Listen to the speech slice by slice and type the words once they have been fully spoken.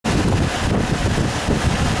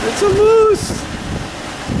It's a moose!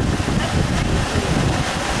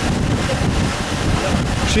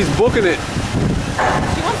 She's booking it.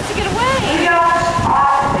 She wants to get away. We are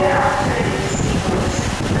off there to see moose.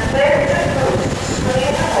 And there's a moose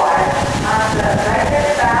swimming in the water on the right at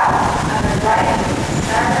the bow, on the right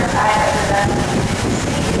starboard side of the vessel.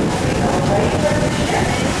 See, moving away from the ship.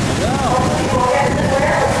 Hopefully we'll get to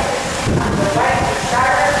where on the right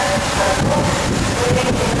starboard, a moose swimming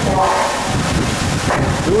in the water.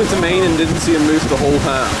 We went to Maine and didn't see a moose the whole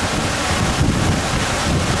time.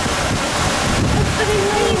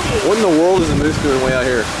 What in the world is a moose doing way out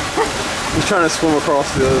here? He's trying to swim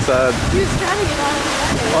across to the other side. He was trying to get on the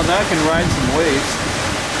water. Well, now I can ride some waves.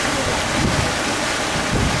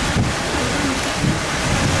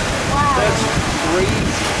 Wow. That's crazy.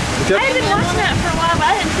 I had been watching that for a while, but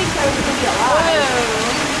I didn't think I was going to be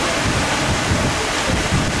alive.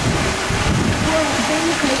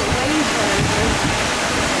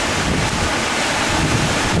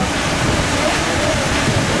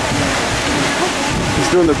 He's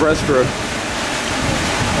doing the breaststroke.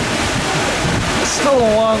 It's still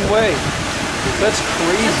a long way. That's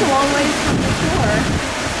crazy. That's a long way from the shore.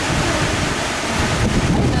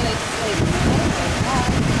 I didn't know they could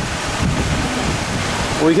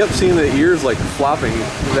Well, we kept seeing the ears like flopping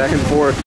back and forth.